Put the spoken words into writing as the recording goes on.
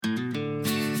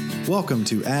Welcome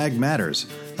to Ag Matters,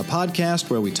 a podcast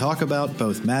where we talk about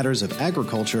both matters of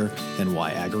agriculture and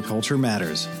why agriculture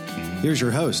matters. Here's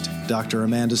your host, Dr.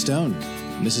 Amanda Stone,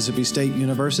 Mississippi State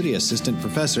University Assistant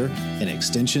Professor and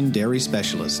Extension Dairy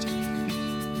Specialist.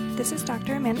 This is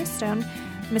Dr. Amanda Stone,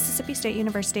 Mississippi State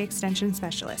University Extension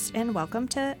Specialist, and welcome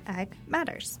to Ag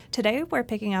Matters. Today, we're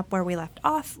picking up where we left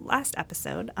off last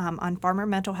episode on farmer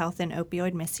mental health and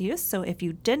opioid misuse. So if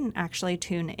you didn't actually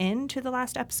tune in to the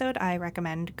last episode, I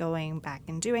recommend going back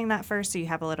and doing that first so you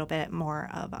have a little bit more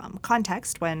of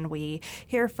context when we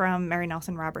hear from Mary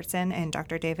Nelson Robertson and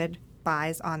Dr. David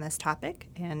Buys on this topic,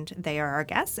 and they are our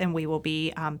guests, and we will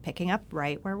be picking up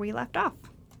right where we left off.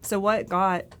 So what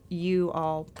got you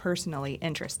all personally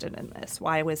interested in this?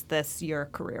 Why was this your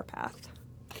career path?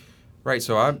 Right.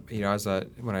 So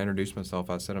when I introduced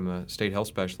myself, I said I'm a state health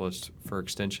specialist for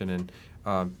Extension, and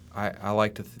I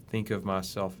like to think of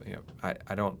myself.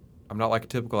 I'm not like a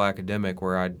typical academic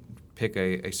where I'd pick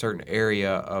a certain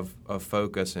area of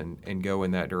focus and go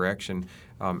in that direction.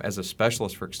 As a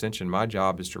specialist for Extension, my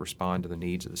job is to respond to the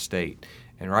needs of the state.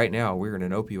 And right now, we're in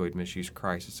an opioid misuse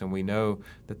crisis, and we know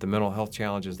that the mental health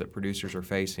challenges that producers are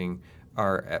facing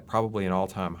are at probably an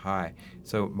all-time high.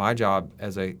 So my job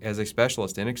as a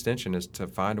specialist in Extension is to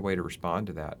find a way to respond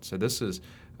to that. So this is,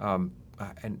 I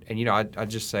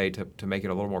just say to make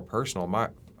it a little more personal,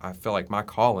 I feel like my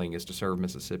calling is to serve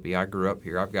Mississippi. I grew up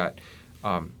here.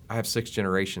 I have 6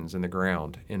 generations in the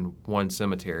ground in one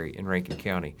cemetery in Rankin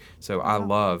County. So I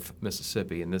love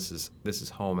Mississippi, and this is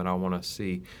home, and I want to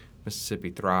see Mississippi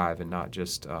thrive and not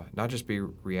just be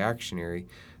reactionary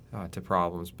to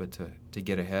problems, but to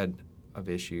get ahead of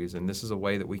issues. And this is a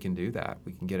way that we can do that.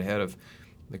 We can get ahead of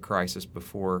the crisis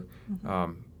before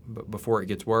it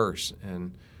gets worse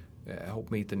and help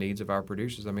meet the needs of our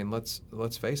producers. I mean,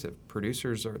 let's face it,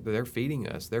 producers they're feeding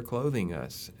us, they're clothing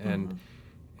us, and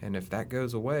if that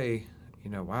goes away,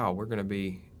 we're going to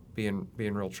be in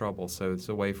real trouble. So it's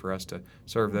a way for us to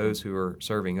serve those who are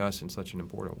serving us in such an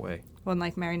important way. Well, and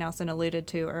like Mary Nelson alluded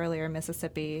to earlier,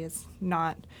 Mississippi is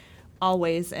not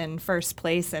always in first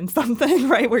place in something,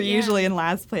 right? We're usually in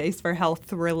last place for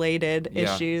health-related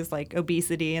issues like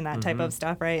obesity and that type of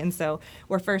stuff, right? And so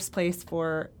we're first place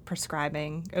for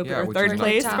prescribing opioids, third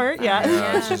place for,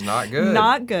 which is not good.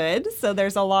 Not good. So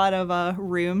there's a lot of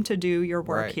room to do your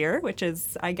work here, which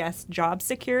is, I guess, job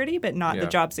security, but not the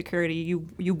job security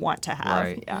you want to have.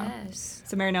 Right. Yeah. Yes.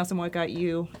 So Mary Nelson, what got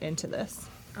you into this?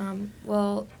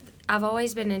 Well, I've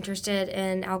always been interested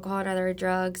in alcohol and other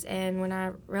drugs, and when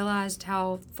I realized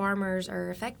how farmers are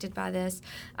affected by this,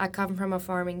 I come from a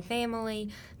farming family.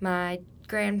 My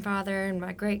grandfather and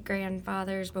my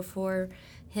great-grandfathers before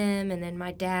him, and then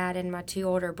my dad and my 2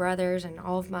 older brothers and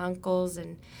all of my uncles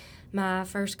and my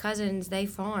first cousins, they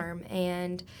farm,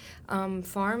 and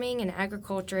farming and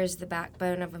agriculture is the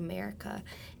backbone of America.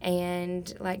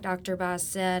 And like Dr. Bass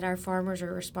said, our farmers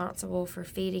are responsible for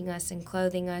feeding us and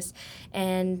clothing us,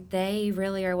 and they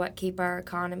really are what keep our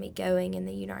economy going in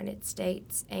the United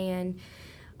States. And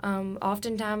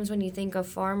oftentimes when you think of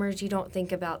farmers, you don't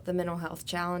think about the mental health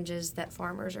challenges that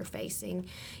farmers are facing.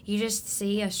 You just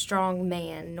see a strong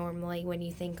man normally when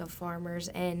you think of farmers.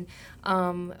 And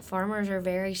farmers are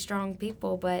very strong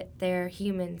people, but they're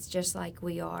humans just like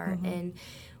we are. And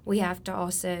we have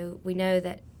to we know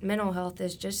that mental health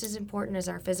is just as important as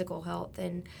our physical health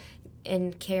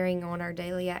and carrying on our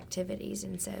daily activities.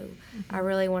 And so I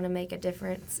really want to make a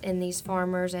difference in these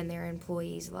farmers and their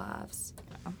employees' lives.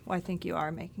 Well, I think you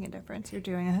are making a difference. You're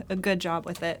doing a good job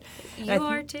with it. You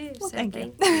are too. Well, so thank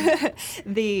you.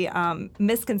 The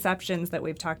misconceptions that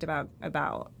we've talked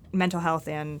about mental health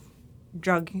and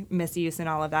drug misuse and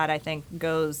all of that, I think,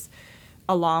 goes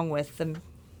along with the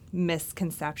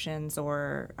misconceptions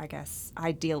or, I guess,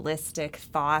 idealistic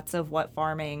thoughts of what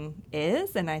farming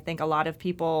is. And I think a lot of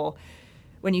people,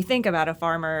 when you think about a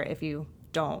farmer, if you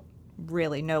don't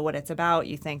really know what it's about,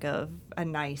 you think of a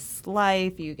nice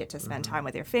life, you get to spend time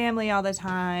with your family all the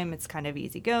time, it's kind of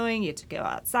easygoing, you get to go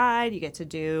outside, you get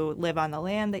to live on the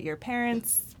land that your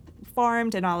parents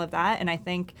farmed and all of that. And I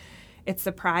think it's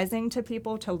surprising to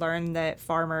people to learn that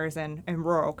farmers and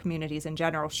rural communities in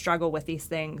general struggle with these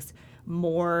things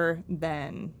more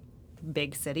than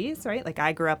big cities, right? Like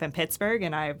I grew up in Pittsburgh,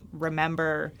 and I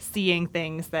remember seeing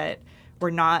things that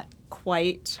were not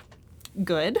quite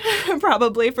good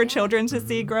probably for children to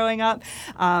see growing up,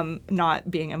 not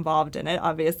being involved in it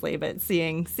obviously, but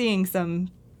seeing some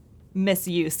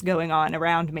misuse going on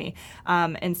around me,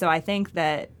 and so I think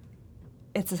that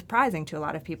it's surprising to a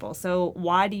lot of people. So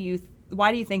why do you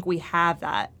think we have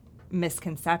that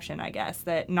misconception, I guess,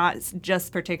 that not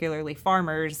just particularly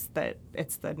farmers, that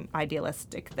it's the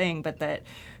idealistic thing, but that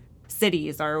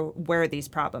cities are where these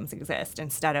problems exist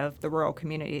instead of the rural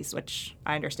communities, which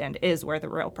I understand is where the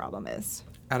real problem is.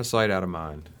 Out of sight, out of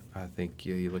mind. I think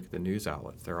you look at the news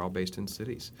outlets; they're all based in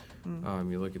cities.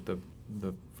 You look at the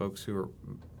folks who are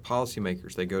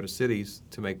policymakers; they go to cities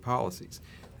to make policies.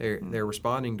 They're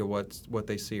responding to what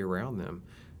they see around them,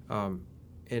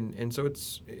 and so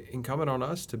it's incumbent on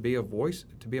us to be a voice,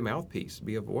 to be a mouthpiece,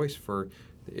 be a voice for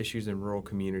the issues in rural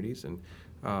communities, and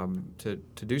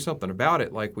to do something about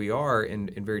it, like we are in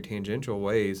very tangential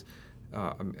ways.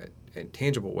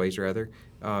 Tangible ways rather,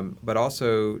 but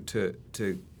also to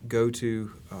go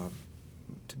to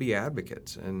be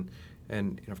advocates,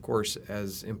 and of course,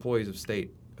 as employees of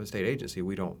state agency,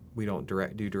 we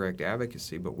don't do direct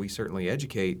advocacy, but we certainly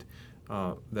educate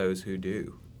those who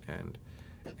do, and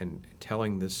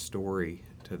telling this story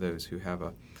to those who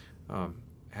have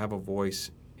a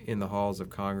voice in the halls of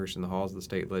Congress and the halls of the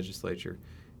state legislature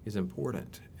is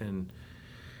important. And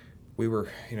we were,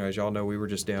 as y'all know, we were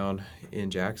just down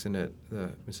in Jackson at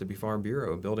the Mississippi Farm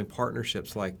Bureau, and building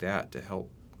partnerships like that to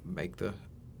help make the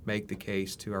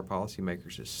case to our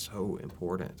policymakers is so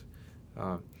important.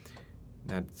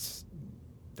 That's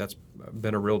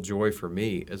been a real joy for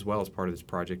me, as well as part of this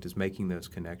project, is making those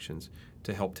connections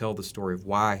to help tell the story of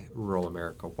why rural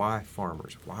America, why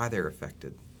farmers, why they're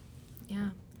affected.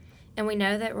 Yeah, and we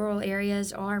know that rural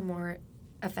areas are more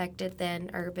affected than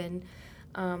urban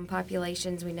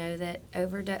populations. We know that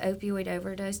opioid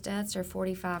overdose deaths are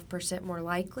 45% more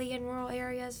likely in rural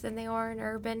areas than they are in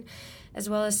urban, as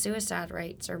well as suicide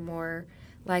rates are more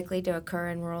likely to occur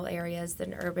in rural areas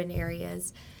than urban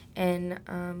areas. And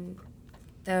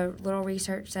the little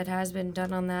research that has been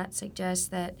done on that suggests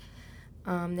that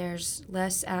there's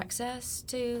less access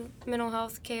to mental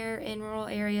health care in rural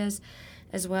areas,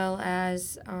 as well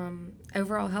as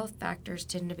overall health factors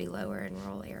tend to be lower in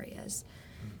rural areas.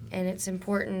 And it's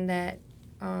important that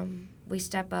we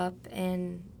step up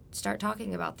and start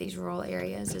talking about these rural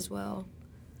areas as well.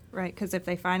 Right, because if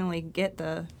they finally get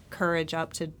the courage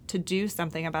up to do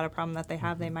something about a problem that they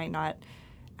have, they might not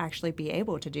actually be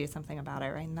able to do something about it,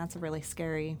 right? And that's a really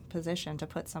scary position to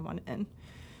put someone in.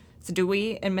 So do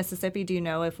we, in Mississippi, do you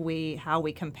know how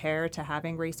we compare to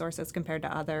having resources compared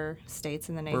to other states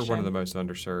in the nation? We're one of the most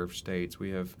underserved states.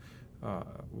 We have,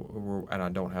 and I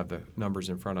don't have the numbers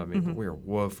in front of me, but we are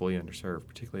woefully underserved,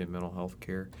 particularly in mental health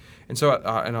care. And so,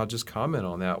 and I'll just comment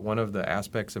on that. One of the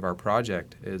aspects of our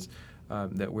project is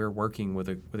that we're working with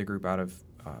a group out of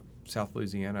South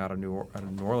Louisiana, out of New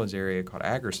Orleans area called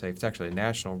AgriSafe. It's actually a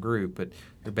national group, but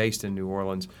they're based in New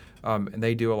Orleans, and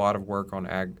they do a lot of work on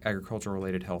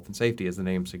agriculture-related health and safety, as the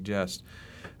name suggests.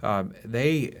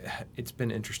 It's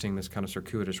been interesting, this kind of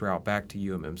circuitous route back to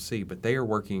UMMC, but they are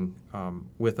working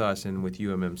with us and with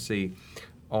UMMC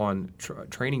on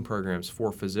training programs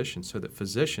for physicians, so that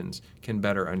physicians can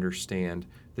better understand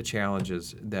the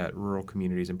challenges that rural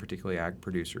communities, and particularly ag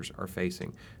producers, are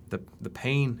facing. The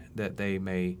pain that they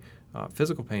may,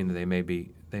 physical pain that they may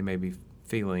be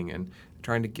feeling, and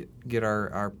trying to get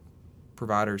our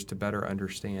providers to better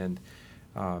understand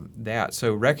that.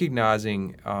 So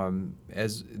recognizing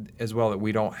as well that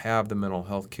we don't have the mental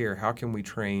health care, how can we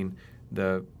train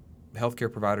the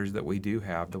healthcare providers that we do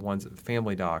have, the ones, the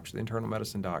family docs, the internal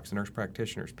medicine docs, the nurse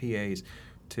practitioners, PAs,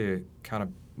 to kind of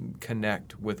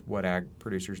connect with what ag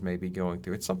producers may be going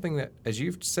through. It's something that, as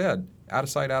you've said, out of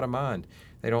sight, out of mind.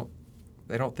 They don't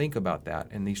think about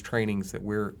that in these trainings that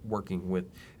we're working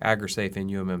with AgriSafe and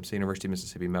UMMC, University of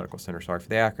Mississippi Medical Center. Sorry for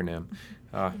the acronym,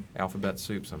 alphabet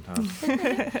soup sometimes. So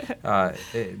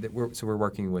we're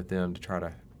working with them to try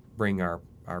to bring our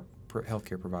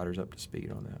healthcare providers up to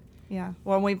speed on that. Yeah.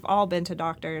 Well, we've all been to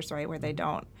doctors, right, where they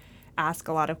don't ask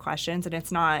a lot of questions, and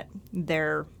it's not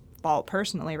their fault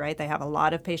personally, right? They have a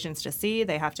lot of patients to see.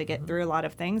 They have to get through a lot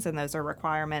of things, and those are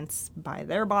requirements by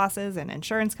their bosses and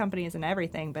insurance companies and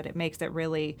everything, but it makes it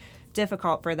really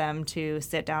difficult for them to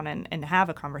sit down and have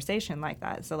a conversation like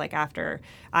that. So like after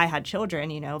I had children,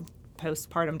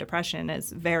 postpartum depression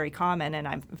is very common, and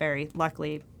I'm very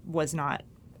luckily was not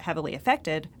heavily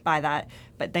affected by that,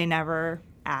 but they never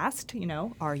asked,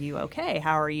 are you okay?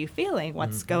 How are you feeling?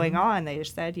 What's going on? They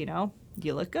just said,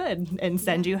 you look good, and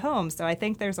send you home. So I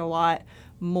think there's a lot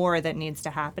more that needs to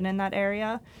happen in that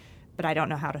area, but I don't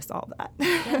know how to solve that.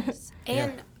 Yes.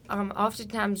 And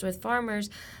oftentimes with farmers,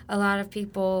 a lot of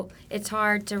people, it's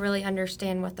hard to really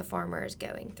understand what the farmer is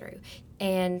going through.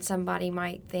 And somebody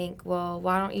might think, well,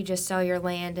 why don't you just sell your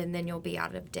land and then you'll be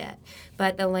out of debt?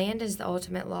 But the land is the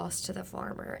ultimate loss to the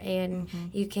farmer. And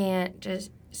you can't just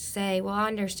say, well, I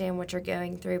understand what you're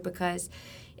going through, because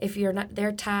if you're not,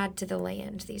 they're tied to the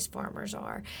land, these farmers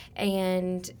are.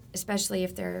 And especially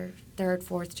if they're third,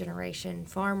 fourth generation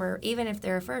farmer. Even if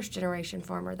they're a first generation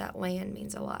farmer, that land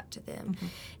means a lot to them.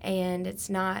 And it's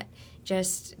not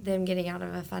just them getting out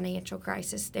of a financial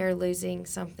crisis. They're losing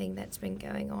something that's been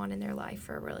going on in their life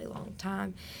for a really long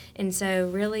time. And so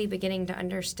really beginning to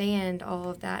understand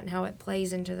all of that and how it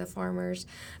plays into the farmer's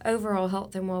overall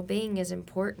health and well-being is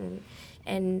important.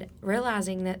 And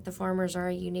realizing that the farmers are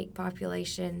a unique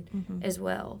population as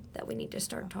well that we need to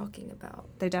start talking about.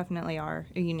 They definitely are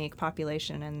a unique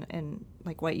population, and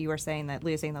like what you were saying, that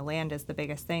losing the land is the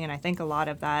biggest thing. And I think a lot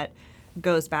of that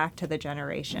goes back to the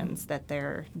generations that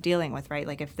they're dealing with, right?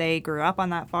 Like if they grew up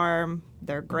on that farm,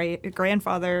 their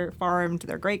great-grandfather farmed,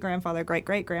 their great-grandfather,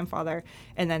 great-great-grandfather,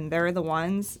 and then they're the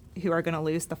ones who are going to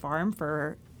lose the farm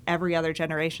for every other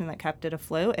generation that kept it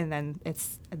afloat, and then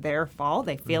it's their fault.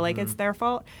 They feel like it's their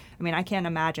fault. I mean, I can't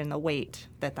imagine the weight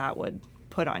that would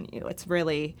put on you. It's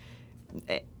really,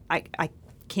 I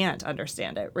can't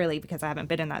understand it really, because I haven't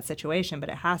been in that situation, but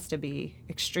it has to be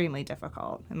extremely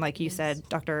difficult. And like you said,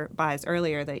 Dr. Baez,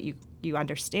 earlier, that you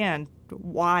understand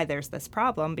why there's this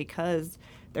problem because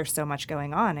there's so much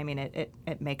going on. I mean,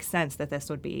 it makes sense that this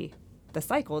would be the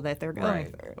cycle that they're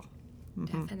going through.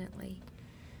 Definitely.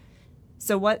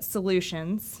 So what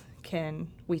solutions can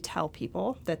we tell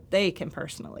people that they can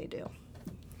personally do?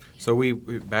 So we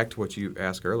back to what you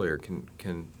asked earlier, can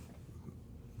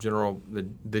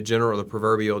the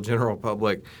proverbial general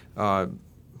public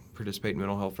participate in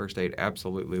mental health first aid?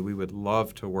 Absolutely. We would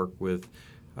love to work with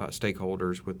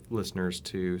stakeholders, with listeners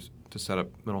to set up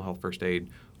mental health first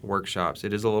aid workshops.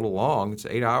 It is a little long. It's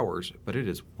 8 hours, but it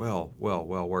is well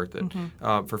worth it.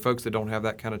 For folks that don't have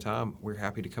that kind of time, we're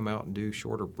happy to come out and do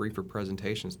shorter, briefer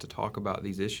presentations to talk about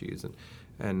these issues.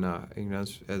 And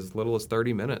as little as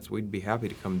 30 minutes, we'd be happy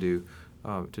to come do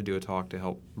a talk to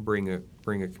help bring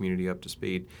a community up to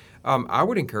speed. I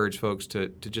would encourage folks to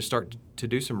just start to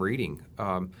do some reading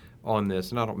on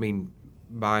this, and I don't mean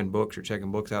buying books or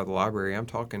checking books out of the library. I'm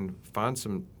talking find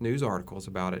some news articles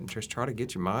about it and just try to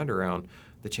get your mind around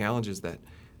the challenges that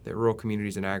rural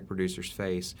communities and ag producers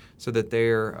face, so that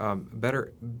they're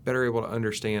better able to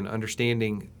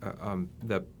understanding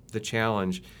the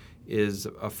challenge is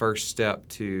a first step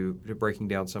to breaking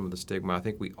down some of the stigma. I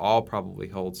think we all probably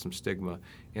hold some stigma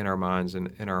in our minds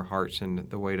and in our hearts, and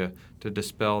the way to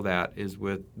dispel that is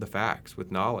with the facts,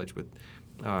 with knowledge, with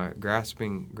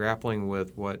grappling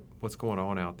with what's going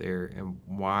on out there and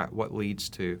what leads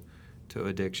to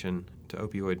addiction, to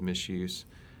opioid misuse.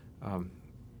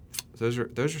 Those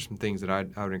are some things that I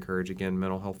would encourage. Again,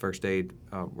 mental health first aid,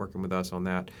 working with us on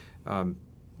that,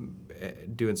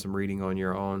 doing some reading on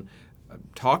your own,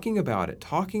 talking about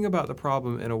the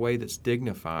problem in a way that's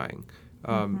dignifying.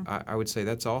 I would say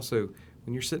that's also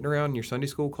when you're sitting around in your Sunday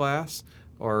school class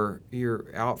or you're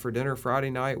out for dinner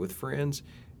Friday night with friends,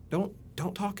 don't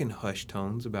talk in hushed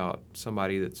tones about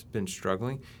somebody that's been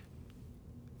struggling.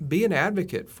 Be an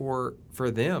advocate for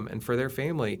them and for their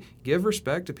family. Give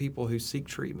respect to people who seek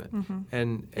treatment.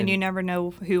 And you never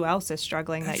know who else is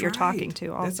struggling that you're talking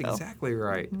to also. That's exactly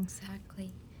right.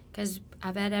 Exactly. Because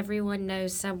I bet everyone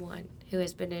knows someone who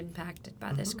has been impacted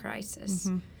by this crisis.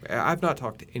 I've not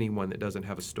talked to anyone that doesn't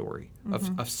have a story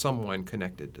of someone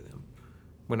connected to them.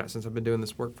 Since I've been doing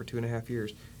this work for 2.5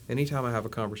 years, anytime I have a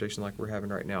conversation like we're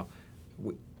having right now,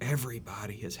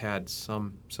 everybody has had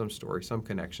some story, some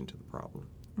connection to the problem.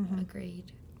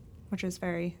 Agreed. Which is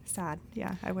very sad.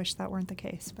 Yeah, I wish that weren't the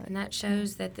case. But and that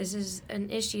shows that this is an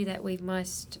issue that we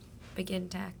must begin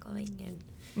tackling.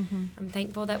 And I'm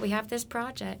thankful that we have this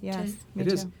project. Yes, it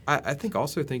is. I think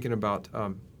also thinking about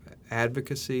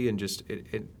advocacy and just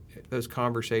those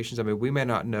conversations. I mean, we may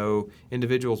not know,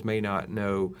 individuals may not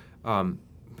know,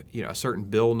 a certain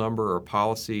bill number or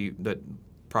policy, that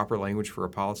proper language for a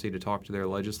policy to talk to their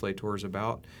legislators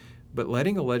about. But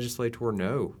letting a legislator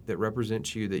know that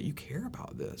represents you that you care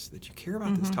about this, that you care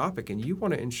about this topic, and you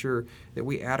want to ensure that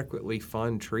we adequately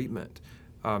fund treatment,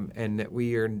 and that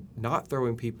we are not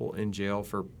throwing people in jail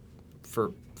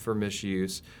for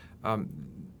misuse.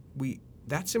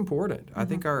 That's important. I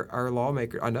think our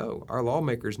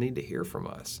lawmakers need to hear from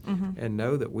us and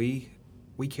know that we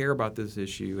care about this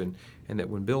issue, and that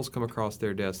when bills come across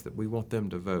their desk, that we want them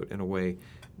to vote in a way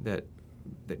that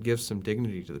gives some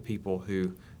dignity to the people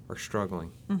who are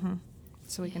struggling.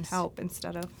 So we can help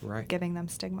instead of giving them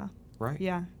stigma. Right.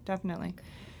 Yeah, definitely.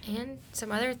 And some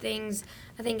other things,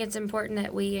 I think it's important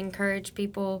that we encourage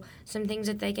people, some things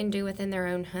that they can do within their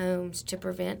own homes to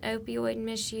prevent opioid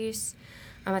misuse.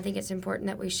 I think it's important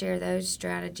that we share those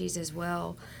strategies as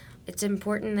well. It's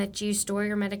important that you store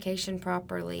your medication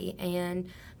properly and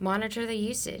monitor the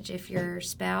usage. If your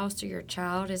spouse or your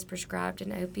child is prescribed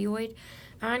an opioid,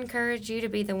 I encourage you to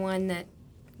be the one that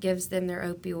gives them their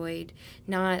opioid,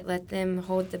 not let them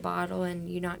hold the bottle and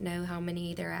you not know how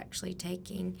many they're actually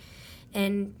taking.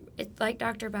 And like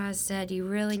Dr. Baez said, you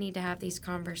really need to have these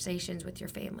conversations with your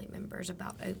family members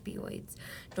about opioids.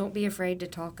 Don't be afraid to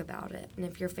talk about it. And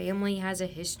if your family has a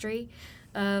history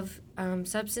of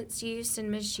substance use and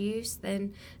misuse,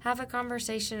 then have a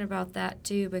conversation about that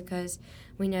too, because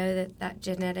we know that that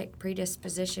genetic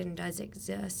predisposition does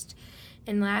exist.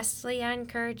 And lastly, I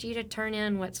encourage you to turn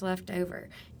in what's left over.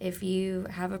 If you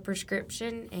have a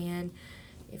prescription and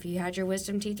if you had your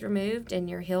wisdom teeth removed and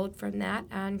you're healed from that,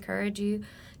 I encourage you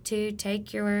to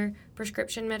take your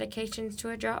prescription medications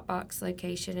to a drop box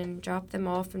location and drop them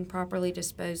off and properly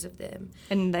dispose of them.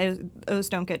 And those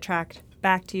don't get tracked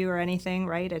back to you or anything,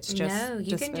 right? It's just no,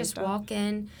 you can just walk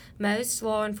in. Most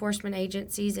law enforcement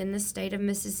agencies in the state of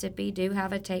Mississippi do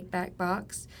have a take-back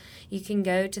box. You can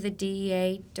go to the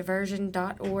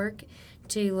DEAdiversion.org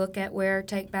to look at where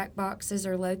take-back boxes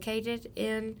are located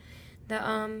in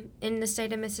the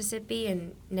state of Mississippi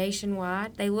and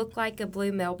nationwide. They look like a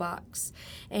blue mailbox,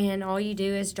 and all you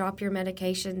do is drop your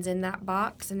medications in that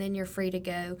box, and then you're free to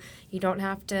go. You don't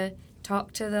have to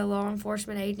talk to the law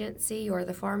enforcement agency or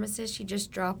the pharmacist. You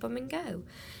just drop them and go.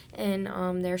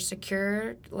 And they're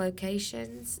secure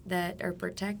locations that are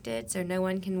protected, so no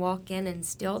one can walk in and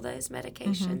steal those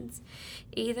medications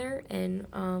either. And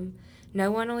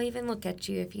no one will even look at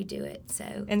you if you do it.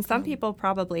 So, and some people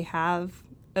probably have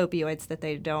opioids that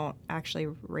they don't actually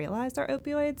realize are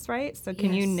opioids, right? So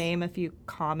can you name a few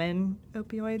common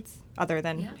opioids other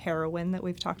than heroin that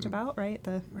we've talked about, right?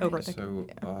 Lortab,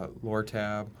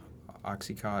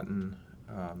 Oxycontin,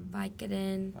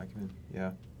 Vicodin,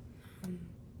 yeah,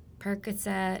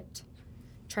 Percocet,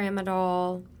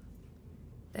 Tramadol.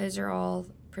 Those are all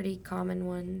pretty common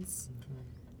ones.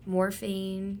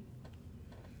 Morphine,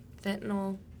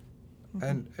 fentanyl.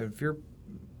 And if you're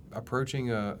approaching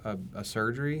a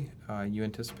surgery, you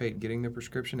anticipate getting the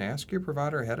prescription, ask your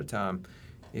provider ahead of time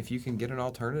if you can get an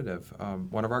alternative.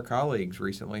 One of our colleagues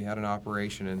recently had an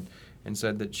operation and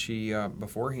said that she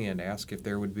beforehand asked if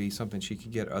there would be something she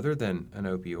could get other than an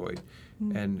opioid.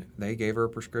 And they gave her a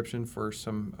prescription for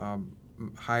some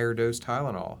higher dose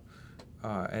Tylenol.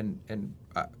 And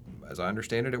as I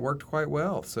understand it, it worked quite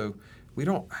well. So we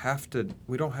don't have to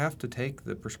take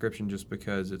the prescription just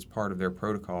because it's part of their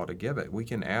protocol to give it. We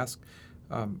can ask,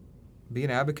 be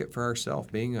an advocate for ourselves.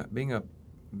 Being a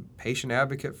patient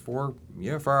advocate for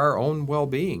our own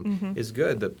well-being is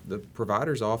good. The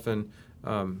providers often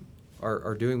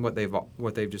are doing what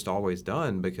they've just always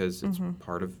done because it's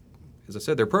part of, as I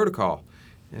said, their protocol,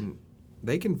 and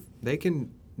they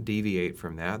can deviate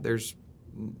from that. There's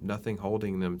nothing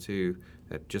holding them to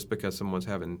that. Just because someone's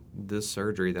having this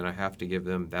surgery, then I have to give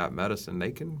them that medicine.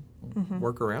 They can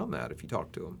work around that if you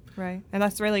talk to them. Right. And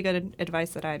that's really good advice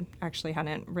that I actually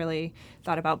hadn't really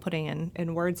thought about putting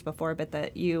in words before, but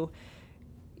that you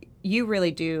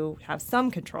really do have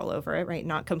some control over it, right?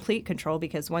 Not complete control,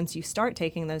 because once you start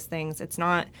taking those things, it's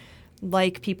not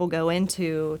like people go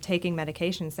into taking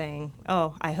medication saying,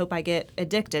 oh, I hope I get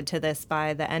addicted to this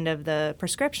by the end of the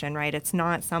prescription, right? It's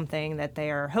not something that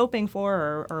they are hoping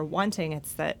for or wanting.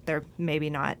 It's that they're maybe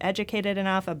not educated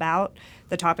enough about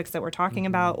the topics that we're talking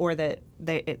about, or that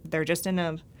they're just in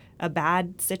a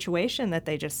bad situation, that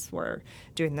they just were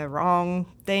doing the wrong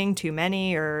thing, too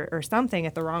many, or something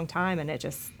at the wrong time, and it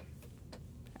just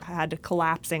had a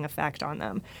collapsing effect on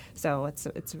them. So it's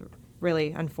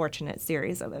really unfortunate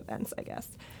series of events, I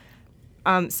guess.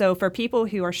 So for people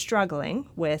who are struggling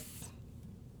with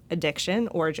addiction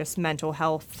or just mental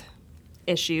health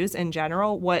issues in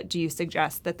general, what do you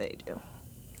suggest that they do?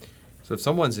 So if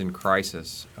someone's in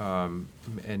crisis and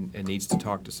needs to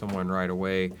talk to someone right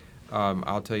away,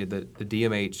 I'll tell you that the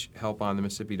DMH Helpline, the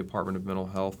Mississippi Department of Mental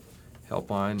Health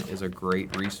Helpline, is a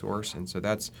great resource. And so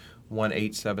that's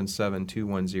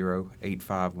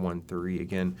 1-877-210-8513.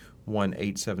 Again,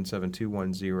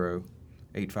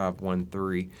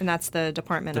 1-877-210-8513. And that's the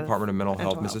Department of Mental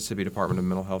Health, Mississippi Department of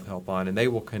Mental Health Helpline, and they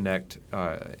will connect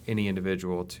any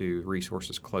individual to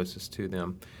resources closest to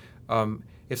them.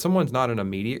 If someone's not in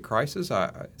immediate crisis,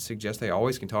 I suggest they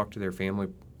always can talk to their family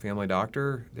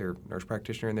doctor, their nurse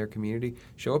practitioner in their community.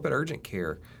 Show up at urgent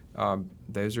care.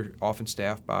 Those are often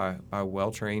staffed by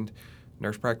well-trained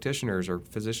nurse practitioners or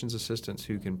physician's assistants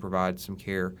who can provide some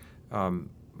care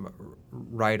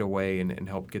right away and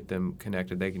help get them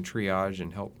connected. They can triage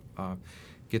and help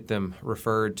get them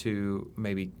referred to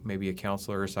maybe a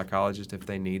counselor or a psychologist if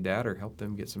they need that, or help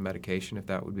them get some medication if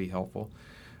that would be helpful.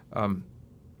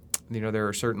 There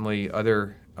are certainly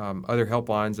other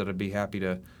helplines that I'd be happy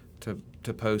to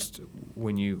post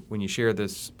when you share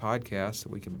this podcast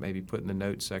that we can maybe put in the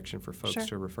notes section for folks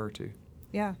to refer to.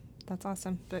 Yeah, that's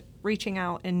awesome. But reaching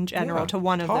out in general to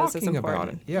one of those is important. Talking about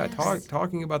it. Yeah, Yes.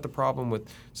 talking about the problem with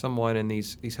someone, and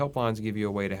these helplines give you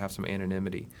a way to have some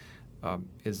anonymity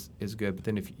is good. But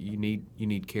then if you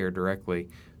need care directly,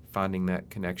 finding that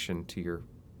connection to your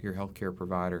healthcare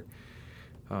provider.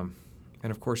 And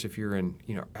of course, if you're in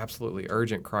absolutely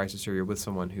urgent crisis, or you're with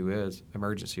someone who is,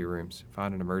 emergency rooms,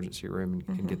 find an emergency room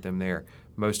and get them there.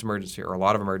 Most emergency, or a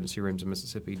lot of emergency rooms in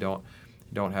Mississippi don't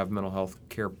have mental health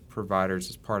care providers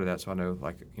as part of that. So I know,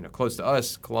 close to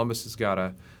us, Columbus has got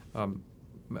a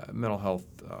mental health.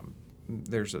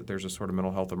 There's a sort of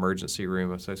mental health emergency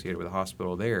room associated with a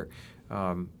hospital there,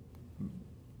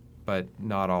 but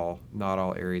not all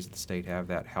areas of the state have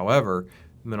that. However,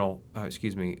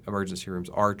 emergency rooms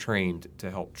are trained to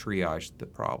help triage the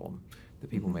problem that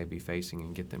people may be facing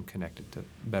and get them connected to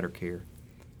better care.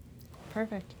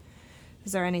 Perfect.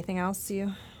 Is there anything else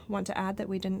you want to add that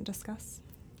we didn't discuss?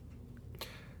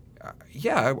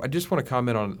 I just want to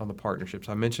comment on the partnerships.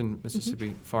 I mentioned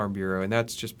Mississippi Farm Bureau, and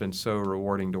that's just been so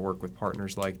rewarding to work with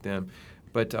partners like them.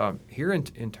 But here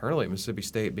internally at Mississippi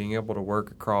State, being able to work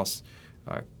across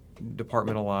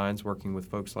departmental lines, working with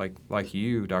folks like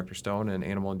you, Dr. Stone, in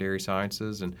Animal and Dairy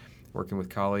Sciences, and working with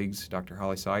colleagues, Dr.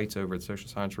 Holly Seitz over at the Social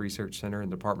Science Research Center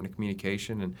and the Department of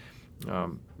Communication,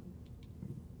 and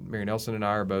Mary Nelson and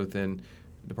I are both in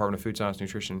Department of Food Science,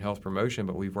 Nutrition, and Health Promotion,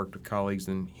 but we've worked with colleagues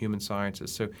in human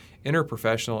sciences. So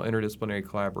interprofessional, interdisciplinary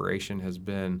collaboration has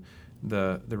been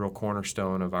the real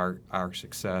cornerstone of our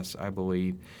success, I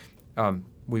believe.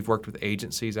 We've worked with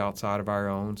agencies outside of our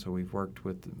own, so we've worked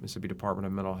with the Mississippi Department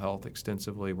of Mental Health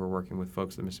extensively. We're working with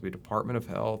folks at the Mississippi Department of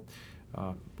Health.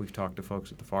 We've talked to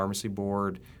folks at the Pharmacy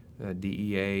Board,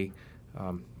 DEA,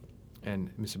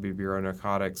 and Mississippi Bureau of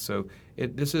Narcotics. So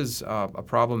this is a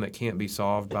problem that can't be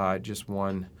solved by just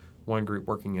one group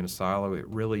working in a silo. It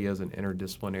really is an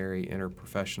interdisciplinary,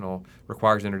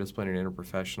 requires interdisciplinary and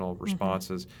interprofessional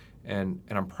responses. And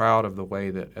I'm proud of the way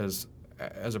that as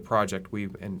a project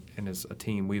and as a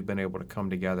team we've been able to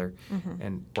come together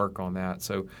and work on that.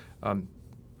 So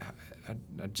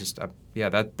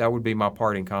that would be my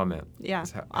parting comment. Yeah,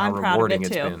 how I'm proud of it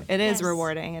too. Been. It is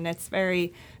rewarding, and it's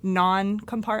very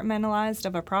non-compartmentalized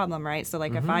of a problem, right? So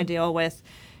if I deal with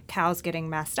cows getting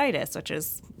mastitis, which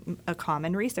is a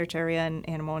common research area in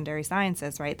animal and dairy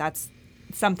sciences, right? That's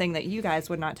something that you guys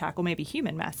would not tackle, maybe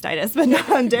human mastitis, but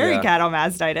not dairy cattle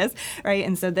mastitis, right?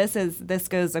 And so this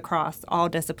goes across all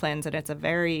disciplines, and it's a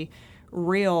very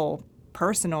real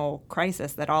personal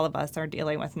crisis that all of us are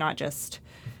dealing with, not just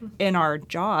in our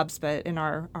jobs, but in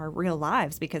our real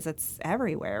lives, because it's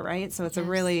everywhere, right? So it's a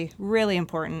really, really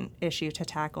important issue to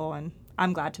tackle, and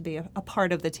I'm glad to be a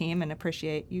part of the team and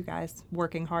appreciate you guys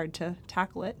working hard to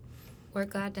tackle it. We're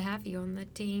glad to have you on the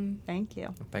team. Thank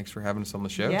you. Thanks for having us on the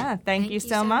show. Yeah, thank you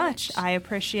so much. I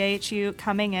appreciate you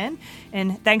coming in,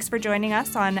 and thanks for joining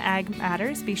us on Ag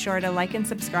Matters. Be sure to like and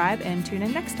subscribe and tune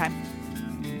in next time.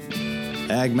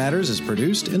 Ag Matters is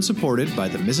produced and supported by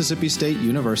the Mississippi State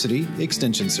University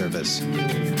Extension Service.